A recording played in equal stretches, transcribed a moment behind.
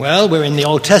Well, we're in the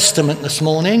Old Testament this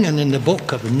morning and in the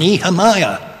book of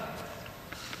Nehemiah.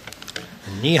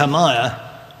 Nehemiah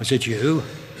was a Jew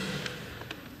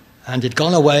and had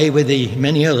gone away with the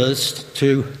many others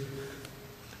to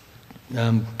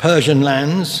Persian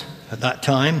lands at that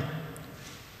time.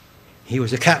 He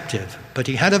was a captive, but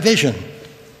he had a vision.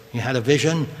 He had a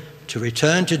vision to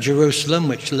return to Jerusalem,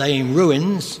 which lay in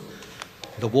ruins,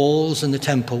 the walls and the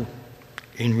temple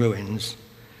in ruins.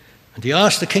 And he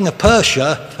asked the king of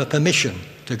Persia for permission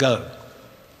to go.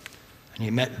 And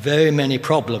he met very many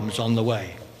problems on the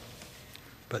way.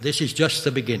 But this is just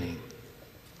the beginning.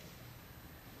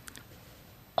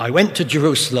 I went to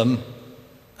Jerusalem,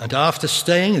 and after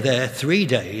staying there 3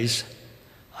 days,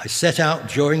 I set out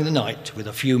during the night with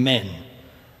a few men.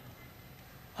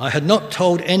 I had not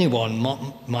told anyone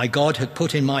what my God had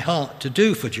put in my heart to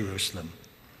do for Jerusalem.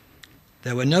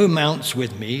 There were no mounts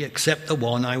with me except the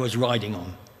one I was riding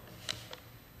on.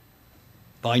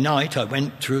 By night, I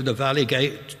went through the valley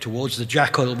gate towards the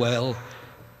Jackal Well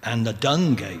and the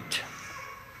Dung Gate,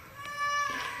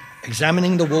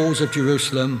 examining the walls of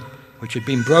Jerusalem, which had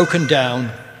been broken down,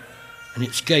 and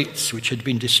its gates, which had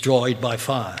been destroyed by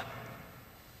fire.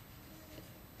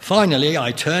 Finally,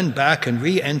 I turned back and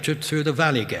re-entered through the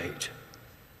valley gate.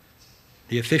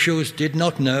 The officials did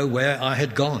not know where I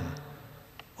had gone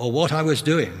or what I was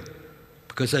doing,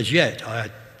 because as yet I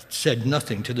had said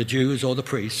nothing to the Jews or the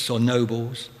priests or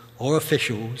nobles or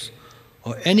officials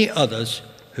or any others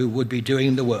who would be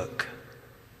doing the work.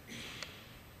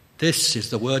 This is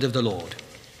the word of the Lord.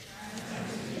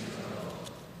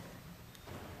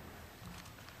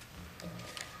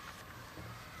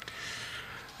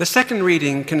 The second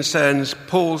reading concerns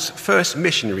Paul's first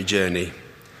missionary journey.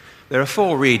 There are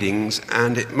 4 readings,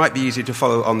 and it might be easy to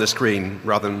follow on the screen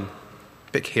rather than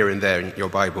pick here and there in your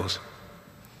Bibles.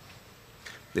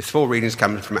 These 4 readings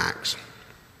come from Acts.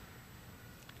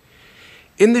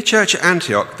 In the church at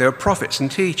Antioch, there were prophets and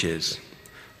teachers: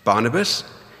 Barnabas,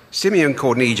 Simeon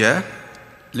called Niger,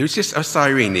 Lucius of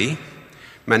Cyrene,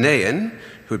 Manaen,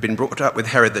 who had been brought up with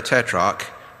Herod the Tetrarch,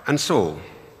 and Saul.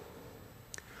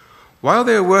 While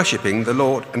they were worshipping the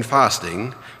Lord and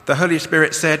fasting, the Holy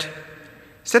Spirit said,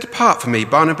 "Set apart for me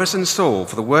Barnabas and Saul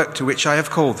for the work to which I have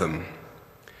called them."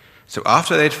 So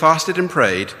after they had fasted and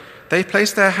prayed, they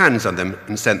placed their hands on them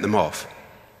and sent them off.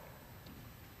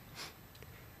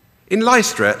 In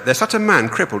Lystra there sat a man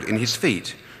crippled in his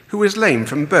feet, who was lame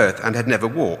from birth and had never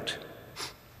walked.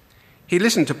 He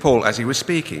listened to Paul as he was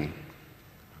speaking.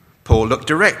 Paul looked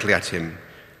directly at him,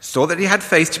 saw that he had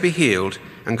faith to be healed,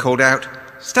 and called out,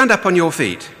 "Stand up on your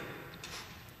feet."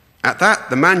 At that,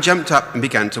 the man jumped up and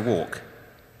began to walk.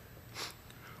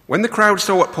 When the crowd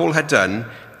saw what Paul had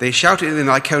done, they shouted in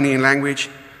the Iconian language,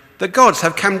 "The gods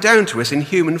have come down to us in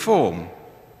human form."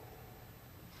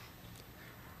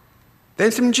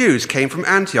 Then some Jews came from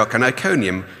Antioch and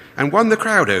Iconium and won the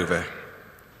crowd over.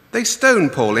 They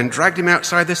stoned Paul and dragged him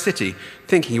outside the city,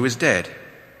 thinking he was dead.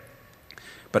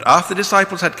 But after the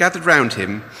disciples had gathered round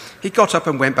him, he got up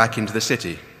and went back into the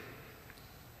city.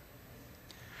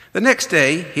 The next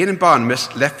day, he and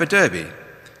Barnabas left for Derbe.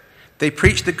 They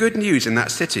preached the good news in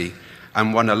that city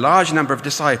and won a large number of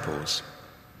disciples.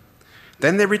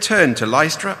 Then they returned to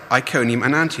Lystra, Iconium,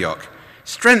 and Antioch,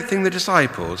 strengthening the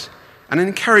disciples and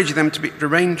encouraging them to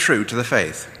remain true to the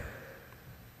faith.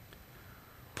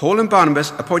 Paul and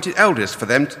Barnabas appointed elders for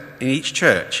them in each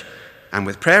church, and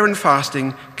with prayer and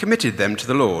fasting committed them to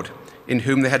the Lord, in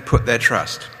whom they had put their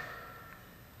trust.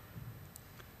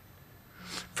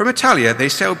 From Italia they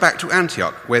sailed back to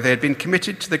Antioch, where they had been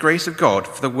committed to the grace of God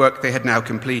for the work they had now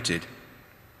completed.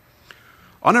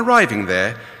 On arriving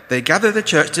there, they gathered the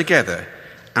church together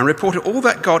and reported all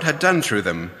that God had done through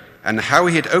them and how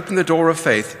he had opened the door of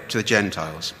faith to the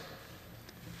Gentiles.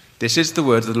 This is the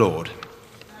word of the Lord.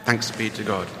 Thanks be to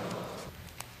God.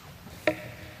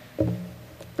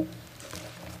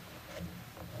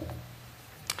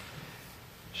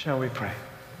 Shall we pray?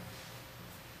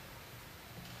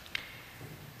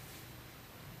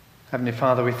 Heavenly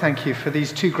Father, we thank you for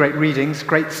these 2 great readings,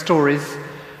 great stories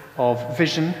of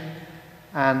vision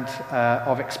and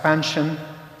of expansion,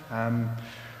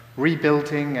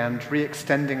 rebuilding and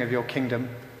re-extending of your kingdom.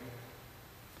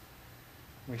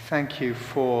 We thank you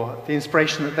for the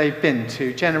inspiration that they've been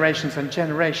to generations and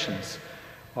generations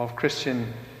of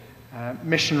Christian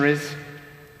missionaries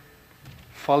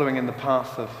following in the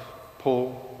path of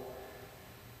Paul,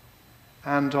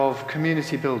 and of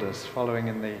community builders following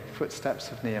in the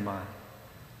footsteps of Nehemiah.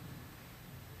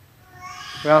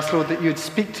 We ask, Lord, that you'd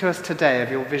speak to us today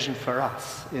of your vision for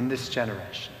us in this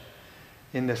generation,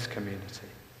 in this community.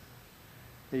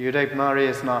 That you'd open our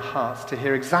ears and our hearts to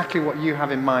hear exactly what you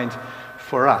have in mind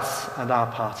for us and our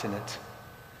part in it,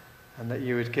 and that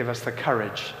you would give us the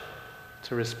courage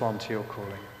to respond to your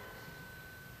calling.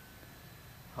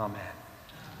 Amen.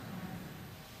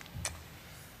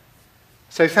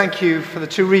 So thank you for the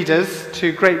two readers,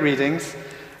 two great readings.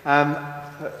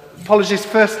 Apologies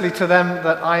firstly to them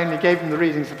that I only gave them the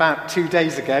readings about 2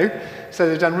 days ago, so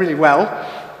they've done really well.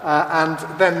 And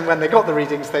then when they got the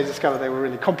readings, they discovered they were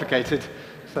really complicated,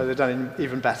 so they've done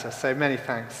even better. So many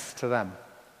thanks to them.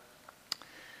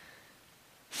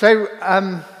 So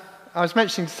I was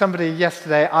mentioning to somebody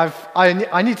yesterday,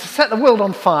 I need to set the world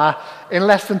on fire in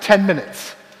less than 10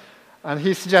 minutes. And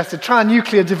he suggested, try a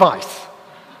nuclear device.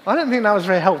 I don't think that was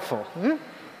very helpful.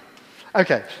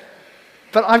 Okay.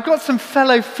 But I've got some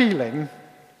fellow feeling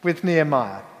with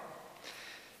Nehemiah.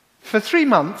 For 3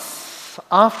 months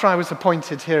after I was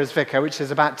appointed here as vicar, which is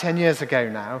about 10 years ago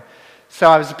now, so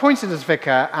I was appointed as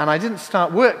vicar and I didn't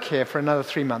start work here for another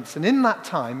 3 months. And in that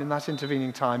time, in that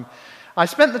intervening time, I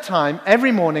spent the time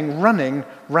every morning running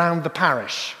round the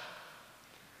parish.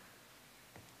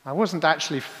 I wasn't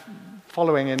actually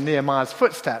following in Nehemiah's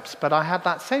footsteps, but I had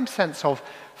that same sense of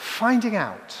finding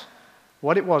out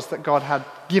what it was that God had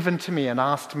given to me and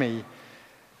asked me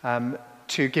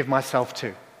to give myself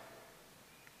to.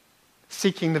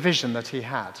 Seeking the vision that he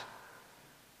had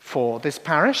for this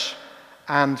parish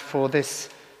and for this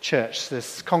church,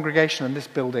 this congregation and this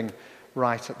building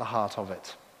right at the heart of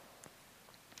it.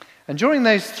 And during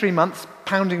those 3 months,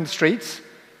 pounding the streets,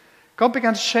 God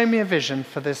began to show me a vision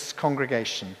for this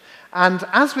congregation. And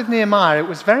as with Nehemiah, it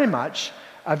was very much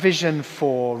a vision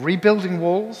for rebuilding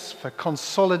walls, for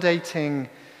consolidating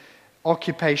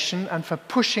occupation, and for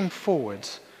pushing forward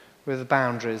with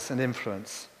boundaries and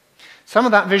influence. Some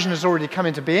of that vision has already come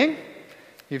into being.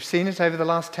 You've seen it over the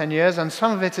last 10 years, and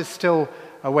some of it is still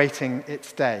awaiting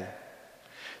its day.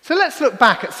 So let's look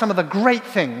back at some of the great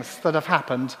things that have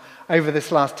happened over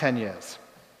this last 10 years.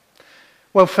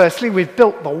 Well, firstly, we've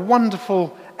built the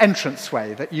wonderful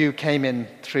entranceway that you came in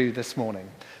through this morning.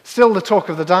 Still the talk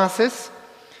of the diocese,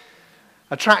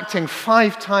 attracting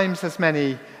 5 times as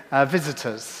many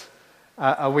visitors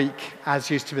a week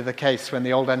as used to be the case when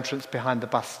the old entrance behind the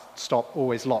bus stop,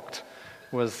 always locked,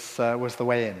 was the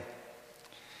way in.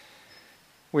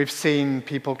 We've seen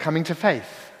people coming to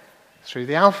faith through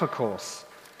the Alpha course,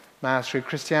 now through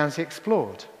Christianity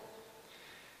Explored.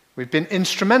 We've been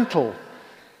instrumental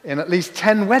in at least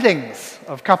 10 weddings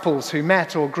of couples who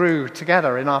met or grew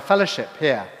together in our fellowship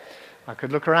here. I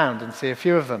could look around and see a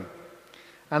few of them.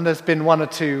 And there's been 1 or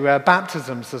 2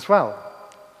 baptisms as well.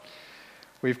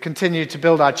 We've continued to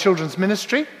build our children's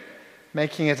ministry,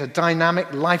 making it a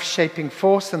dynamic, life-shaping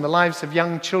force in the lives of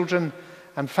young children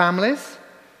and families.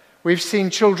 We've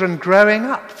seen children growing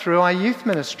up through our youth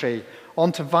ministry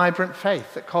onto vibrant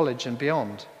faith at college and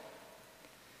beyond.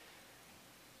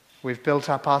 We've built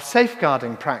up our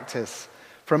safeguarding practice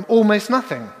from almost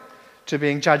nothing to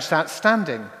being judged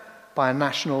outstanding by a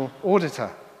national auditor.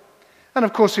 And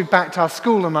of course, we've backed our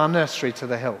school and our nursery to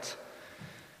the hilt.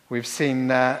 We've seen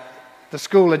the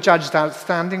school adjudged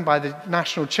outstanding by the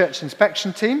National Church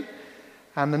Inspection Team,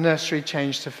 and the nursery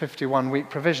changed to 51-week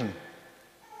provision.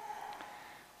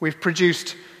 We've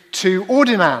produced 2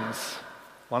 ordinands,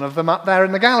 one of them up there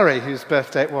in the gallery, whose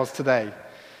birthday it was today.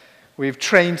 We've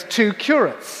trained 2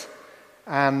 curates,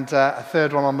 and a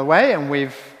 3rd one on the way, and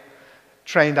we've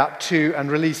trained up 2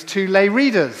 and released 2 lay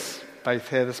readers, both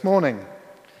here this morning.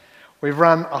 We've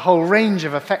run a whole range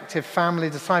of effective family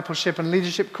discipleship and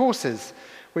leadership courses,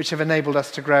 which have enabled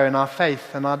us to grow in our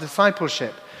faith and our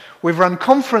discipleship. We've run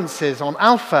conferences on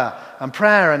Alpha and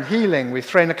prayer and healing. We've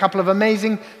thrown a couple of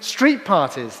amazing street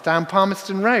parties down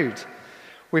Palmerston Road.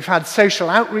 We've had social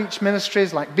outreach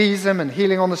ministries like Besom and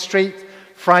Healing on the Street,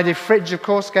 Friday Fridge, of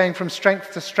course, going from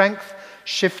strength to strength,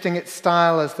 shifting its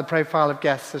style as the profile of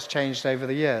guests has changed over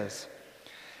the years.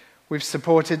 We've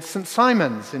supported St.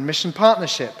 Simon's in Mission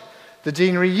Partnership, the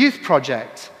Deanery Youth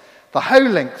Project, the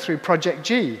HoLink through Project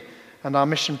G, and our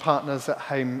mission partners at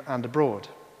home and abroad.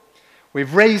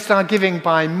 We've raised our giving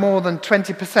by more than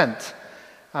 20%,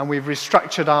 and we've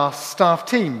restructured our staff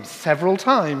teams several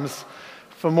times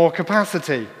for more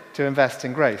capacity to invest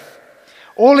in growth.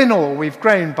 All in all, we've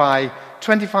grown by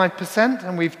 25%,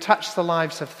 and we've touched the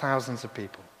lives of thousands of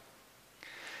people.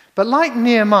 But like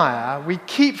Nehemiah, we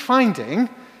keep finding,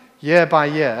 year by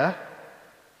year,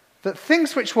 that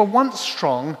things which were once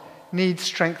strong need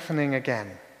strengthening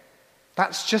again.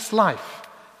 That's just life.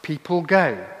 People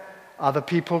go. Other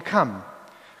people come.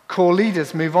 Core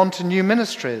leaders move on to new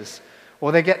ministries,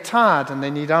 or they get tired and they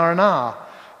need R&R,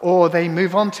 or they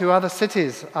move on to other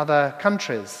cities, other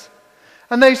countries.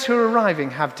 And those who are arriving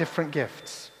have different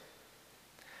gifts.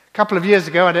 A couple of years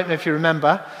ago, I don't know if you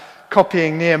remember,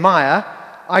 copying Nehemiah,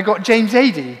 I got James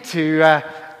Adey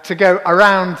to go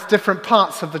around different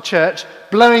parts of the church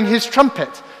blowing his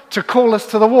trumpet to call us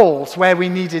to the walls where we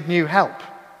needed new help.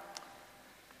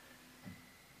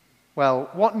 Well,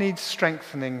 what needs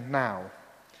strengthening now?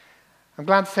 I'm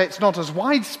glad to say it's not as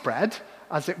widespread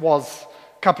as it was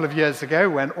a couple of years ago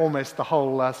when almost the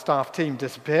whole staff team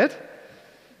disappeared.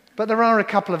 But there are a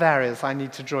couple of areas I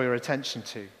need to draw your attention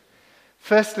to.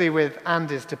 Firstly, with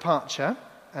Andy's departure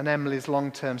and Emily's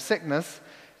long-term sickness,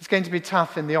 it's going to be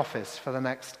tough in the office for the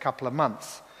next couple of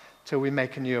months till we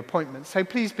make a new appointment. So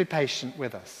please be patient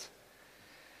with us.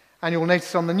 And you'll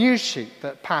notice on the news sheet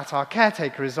that Pat, our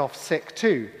caretaker, is off sick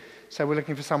too. So we're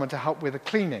looking for someone to help with the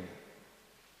cleaning.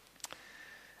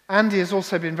 Andy has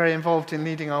also been very involved in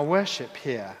leading our worship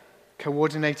here,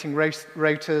 coordinating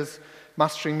rotas,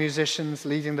 mustering musicians,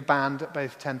 leading the band at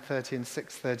both 10:30 and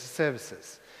 6:30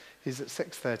 services. He's at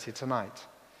 6:30 tonight.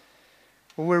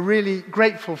 Well, we're really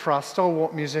grateful for our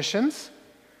stalwart musicians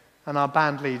and our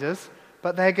band leaders,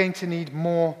 but they're going to need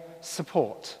more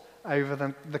support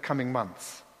over the coming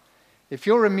months. If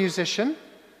you're a musician,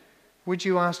 would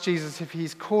you ask Jesus if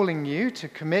he's calling you to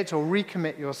commit or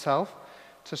recommit yourself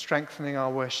to strengthening our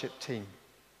worship team?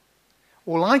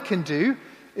 All I can do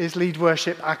is lead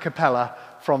worship a cappella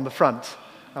from the front,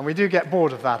 and we do get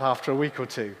bored of that after a week or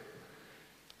two.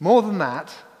 More than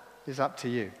that is up to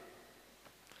you.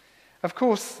 Of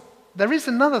course, there is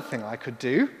another thing I could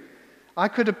do. I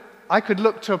could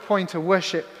look to appoint a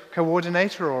worship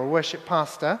coordinator or a worship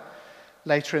pastor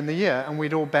later in the year, and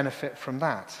we'd all benefit from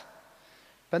that.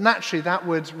 But naturally, that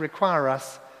would require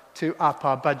us to up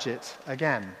our budget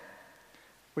again,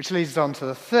 which leads on to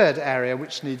the third area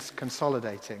which needs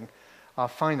consolidating, our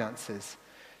finances.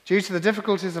 Due to the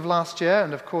difficulties of last year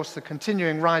and, of course, the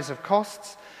continuing rise of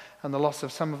costs and the loss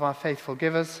of some of our faithful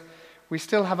givers, we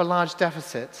still have a large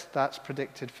deficit that's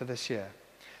predicted for this year.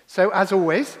 So, as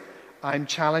always, I'm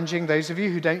challenging those of you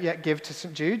who don't yet give to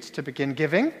St. Jude's to begin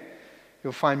giving.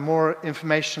 You'll find more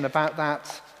information about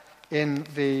that in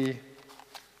the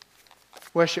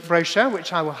worship brochure,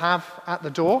 which I will have at the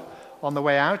door on the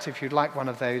way out. If you'd like one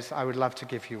of those, I would love to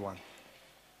give you one.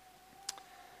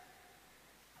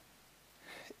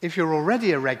 If you're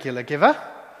already a regular giver,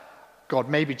 God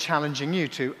may be challenging you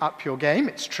to up your game,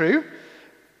 it's true,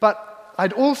 but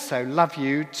I'd also love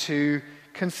you to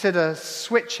consider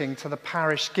switching to the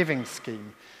parish giving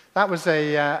scheme. That was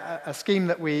a scheme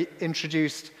that we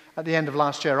introduced at the end of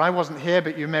last year. I wasn't here,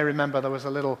 but you may remember there was a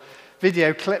little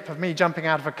video clip of me jumping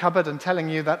out of a cupboard and telling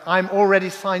you that I'm already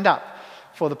signed up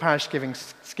for the parish giving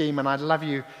scheme, and I'd love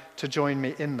you to join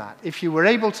me in that. If you were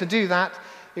able to do that,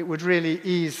 it would really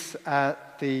ease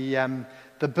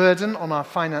the burden on our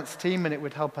finance team, and it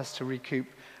would help us to recoup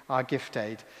our gift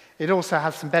aid. It also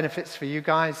has some benefits for you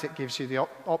guys. It gives you the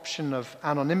option of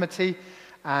anonymity,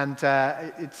 and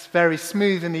it's very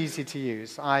smooth and easy to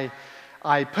use. I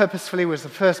purposefully was the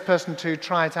first person to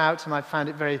try it out, and I found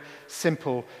it very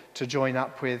simple to join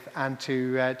up with and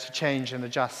to change and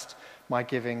adjust my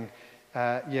giving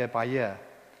year by year.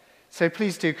 So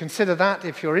please do consider that.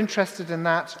 If you're interested in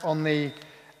that, on the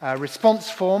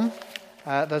response form,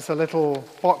 there's a little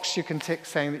box you can tick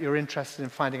saying that you're interested in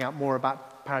finding out more about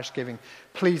parish giving.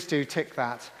 Please do tick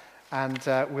that, and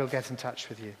we'll get in touch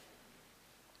with you.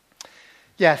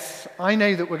 Yes, I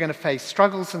know that we're going to face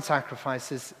struggles and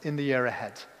sacrifices in the year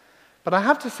ahead, but I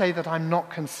have to say that I'm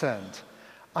not concerned.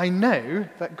 I know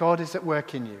that God is at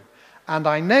work in you, and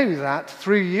I know that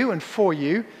through you and for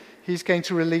you, he's going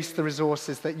to release the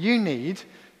resources that you need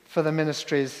for the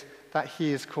ministries that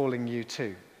he is calling you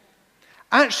to.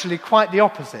 Actually, quite the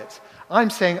opposite. I'm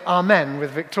saying amen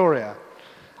with Victoria.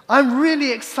 I'm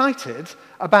really excited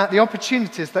about the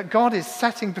opportunities that God is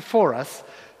setting before us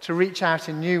to reach out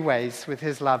in new ways with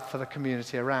his love for the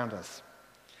community around us.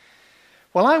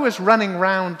 While I was running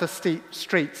round the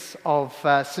streets of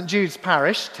St. Jude's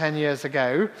Parish 10 years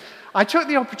ago, I took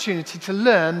the opportunity to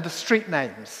learn the street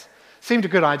names. Seemed a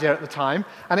good idea at the time,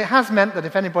 and it has meant that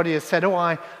if anybody has said,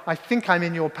 I think I'm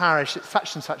in your parish, it's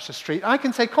such and such a street, I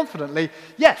can say confidently,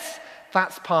 yes,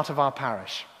 that's part of our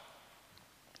parish.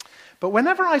 But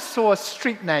whenever I saw a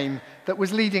street name that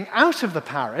was leading out of the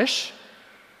parish,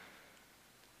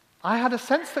 I had a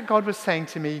sense that God was saying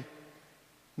to me,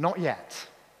 not yet.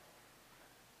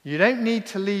 You don't need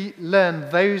to learn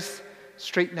those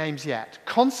street names yet.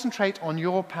 Concentrate on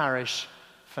your parish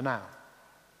for now.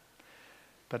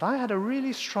 But I had a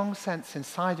really strong sense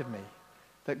inside of me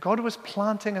that God was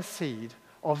planting a seed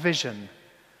of vision,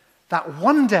 that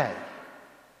one day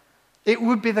it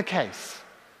would be the case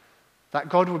that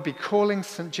God would be calling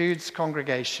St. Jude's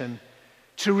congregation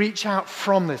to reach out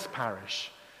from this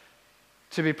parish,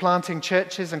 to be planting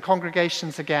churches and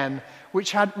congregations again,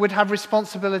 which would have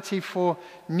responsibility for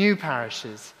new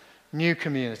parishes, new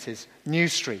communities, new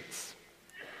streets.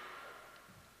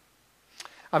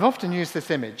 I've often used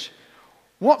this image.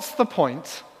 What's the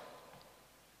point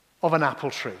of an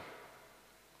apple tree?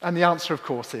 And the answer, of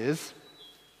course, is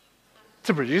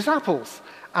to produce apples.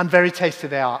 And very tasty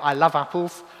they are. I love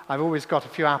apples. I've always got a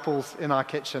few apples in our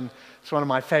kitchen. It's one of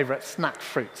my favourite snack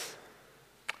fruits.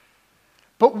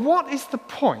 But what is the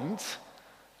point,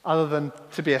 other than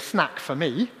to be a snack for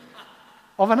me,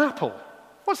 of an apple?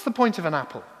 What's the point of an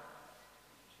apple?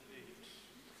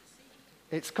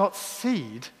 It's got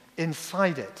seed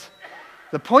inside it.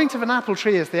 The point of an apple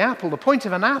tree is the apple. The point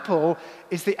of an apple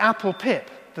is the apple pip,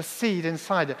 the seed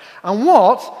inside it. And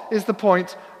what is the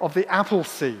point of the apple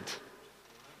seed?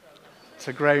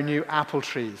 To grow new apple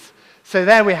trees. So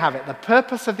there we have it. The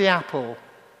purpose of the apple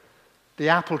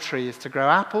tree, is to grow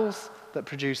apples that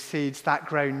produce seeds that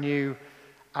grow new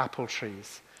apple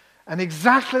trees. And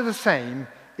exactly the same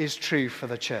is true for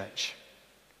the church.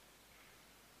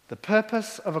 The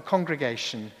purpose of a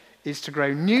congregation is to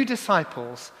grow new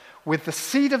disciples with the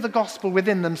seed of the gospel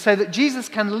within them so that Jesus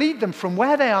can lead them from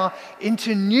where they are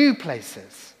into new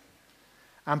places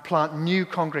and plant new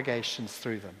congregations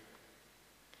through them.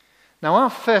 Now, our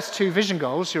first two vision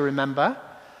goals, you remember,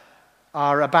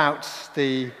 are about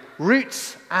the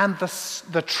roots and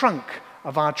the trunk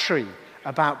of our tree,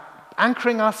 about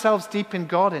anchoring ourselves deep in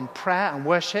God in prayer and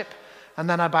worship, and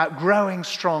then about growing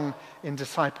strong in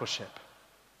discipleship.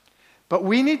 But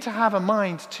we need to have a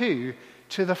mind, too,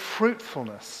 to the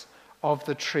fruitfulness of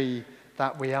the tree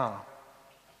that we are.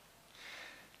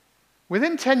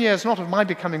 Within 10 years, not of my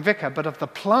becoming vicar, but of the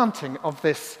planting of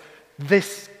this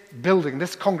building,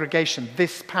 this congregation,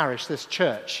 this parish, this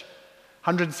church,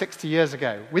 160 years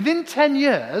ago. Within 10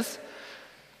 years,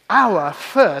 our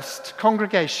first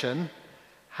congregation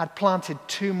had planted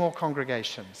 2 more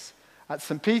congregations at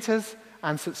St. Peter's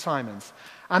and St. Simon's.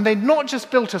 And they'd not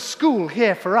just built a school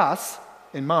here for us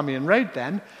in Marmion Road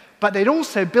then, but they'd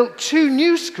also built 2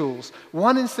 new schools,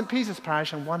 one in St. Peter's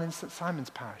Parish and one in St. Simon's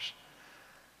Parish.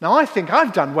 Now, I think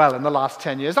I've done well in the last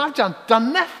 10 years. I've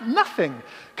done nothing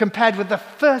compared with the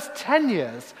first 10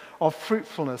 years of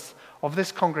fruitfulness of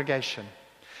this congregation.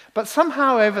 But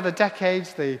somehow over the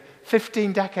decades, the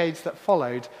 15 decades that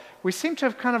followed, we seem to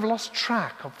have kind of lost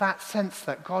track of that sense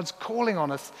that God's calling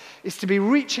on us is to be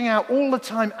reaching out all the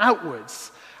time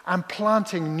outwards and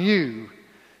planting new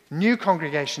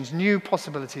congregations, new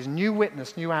possibilities, new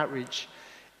witness, new outreach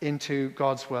into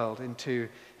God's world, into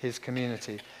his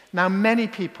community. Now, many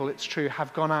people, it's true,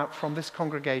 have gone out from this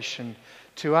congregation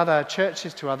to other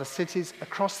churches, to other cities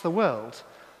across the world,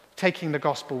 taking the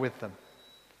gospel with them.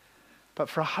 But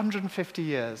for 150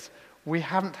 years, we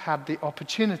haven't had the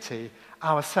opportunity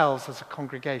ourselves as a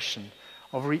congregation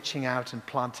of reaching out and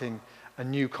planting a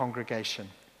new congregation.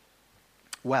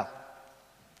 Well,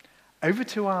 over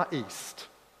to our east,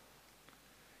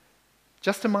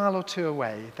 just a mile or 2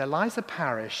 away, there lies a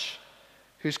parish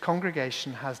whose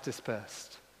congregation has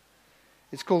dispersed.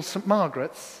 It's called St.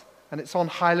 Margaret's, and it's on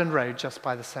Highland Road just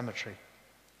by the cemetery.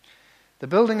 The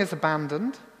building is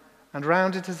abandoned, and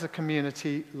round it is a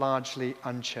community largely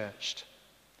unchurched.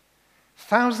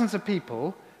 Thousands of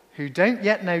people who don't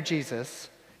yet know Jesus,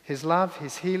 his love,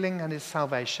 his healing, and his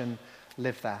salvation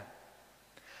live there.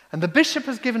 And the bishop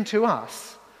has given to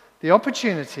us the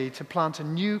opportunity to plant a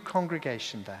new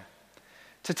congregation there,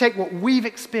 to take what we've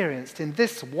experienced in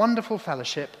this wonderful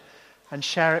fellowship and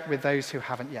share it with those who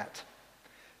haven't yet.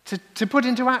 To put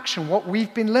into action what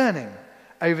we've been learning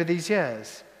over these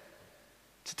years.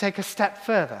 To take a step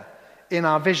further in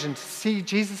our vision to see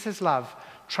Jesus' love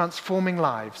transforming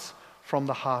lives from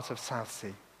the heart of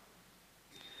Southsea.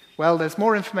 Well, there's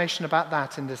more information about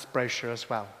that in this brochure as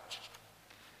well.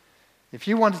 If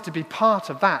you wanted to be part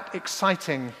of that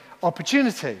exciting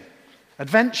opportunity,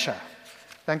 adventure,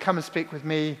 then come and speak with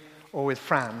me or with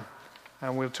Fran,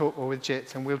 and we'll talk, or with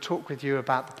Jit, and we'll talk with you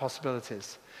about the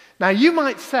possibilities. Now, you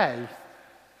might say,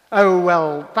 oh,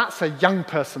 well, that's a young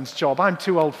person's job. I'm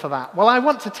too old for that. Well, I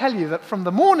want to tell you that from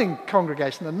the morning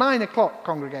congregation, the 9 o'clock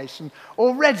congregation,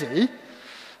 already,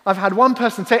 I've had one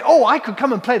person say, oh, I could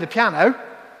come and play the piano.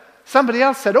 Somebody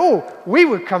else said, oh, we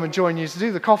would come and join you to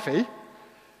do the coffee.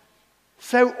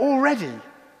 So already,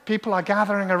 people are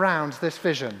gathering around this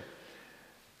vision.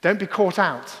 Don't be caught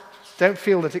out. Don't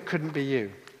feel that it couldn't be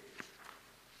you.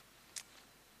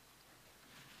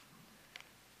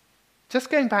 Just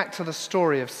going back to the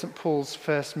story of St. Paul's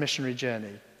first missionary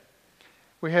journey,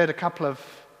 we heard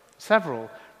several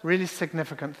really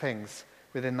significant things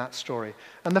within that story.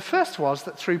 And the first was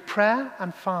that through prayer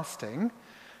and fasting,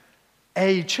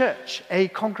 a church, a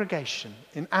congregation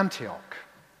in Antioch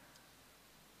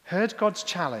heard God's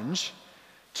challenge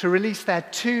to release their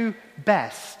two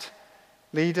best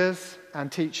leaders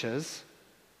and teachers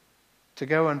to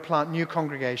go and plant new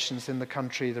congregations in the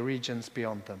country, the regions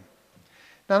beyond them.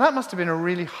 Now, that must have been a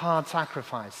really hard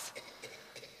sacrifice.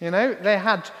 You know, they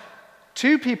had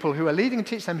two people who were leading and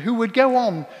teaching them who would go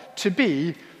on to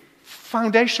be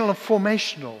foundational and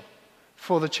formational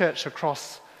for the church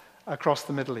across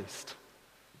the Middle East.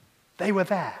 They were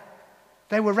there.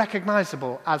 They were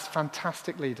recognizable as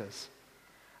fantastic leaders.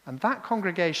 And that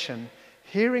congregation,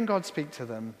 hearing God speak to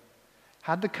them,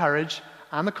 had the courage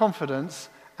and the confidence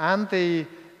and the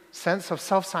sense of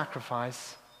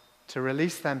self-sacrifice to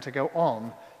release them to go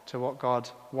on to what God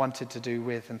wanted to do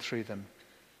with and through them.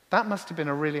 That must have been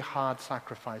a really hard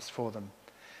sacrifice for them.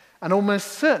 And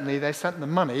almost certainly they sent the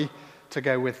money to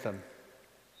go with them.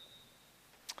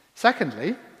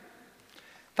 Secondly,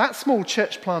 that small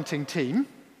church planting team,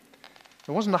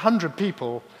 there wasn't 100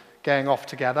 people going off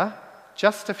together,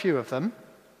 just a few of them.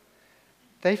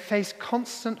 They faced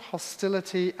constant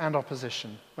hostility and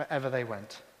opposition wherever they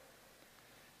went.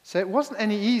 So it wasn't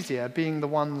any easier being the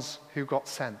ones who got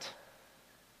sent.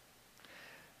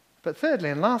 But thirdly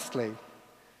and lastly,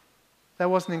 there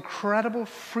was an incredible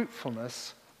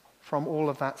fruitfulness from all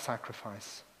of that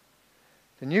sacrifice.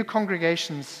 The new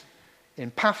congregations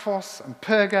in Paphos and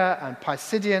Perga and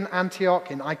Pisidian Antioch,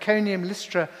 in Iconium,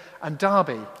 Lystra and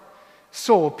Derbe,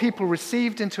 saw people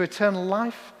received into eternal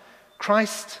life,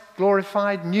 Christ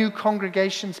glorified, new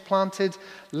congregations planted,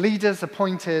 leaders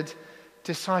appointed,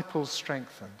 disciples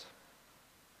strengthened.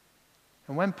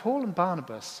 And when Paul and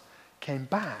Barnabas came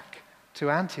back to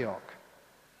Antioch,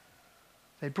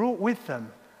 they brought with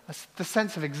them the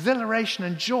sense of exhilaration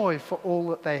and joy for all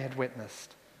that they had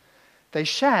witnessed. They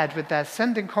shared with their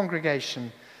sending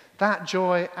congregation that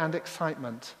joy and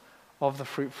excitement of the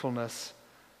fruitfulness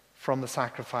from the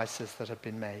sacrifices that had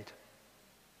been made.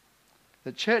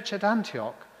 The church at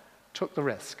Antioch took the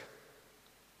risk,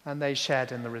 and they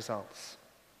shared in the results.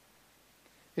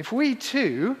 If we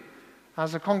too,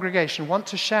 as a congregation, want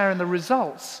to share in the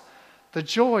results, the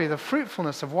joy, the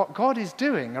fruitfulness of what God is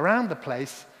doing around the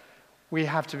place, we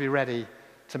have to be ready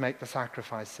to make the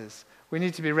sacrifices. We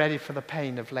need to be ready for the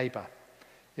pain of labor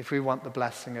if we want the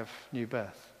blessing of new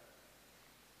birth.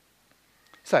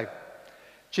 So,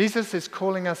 Jesus is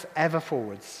calling us ever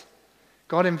forwards.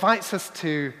 God invites us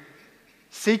to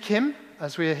seek him,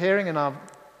 as we are hearing in our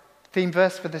theme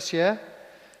verse for this year,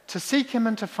 to seek him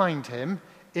and to find him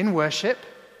in worship,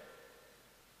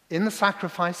 in the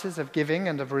sacrifices of giving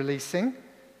and of releasing,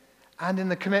 and in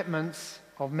the commitments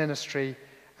of ministry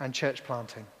and church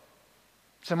planting.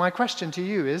 So my question to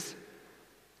you is,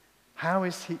 how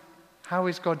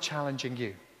is God challenging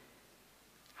you?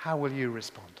 How will you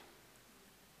respond?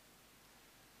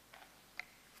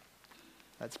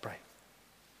 Let's pray.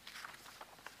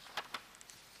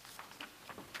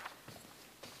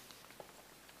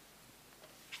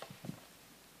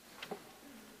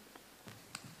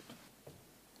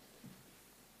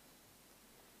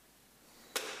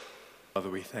 Father,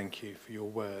 we thank you for your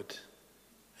word.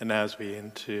 And as we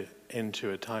enter into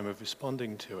a time of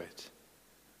responding to it,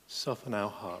 soften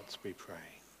our hearts, we pray.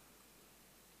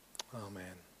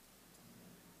 Amen.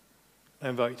 I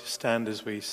invite you to stand as we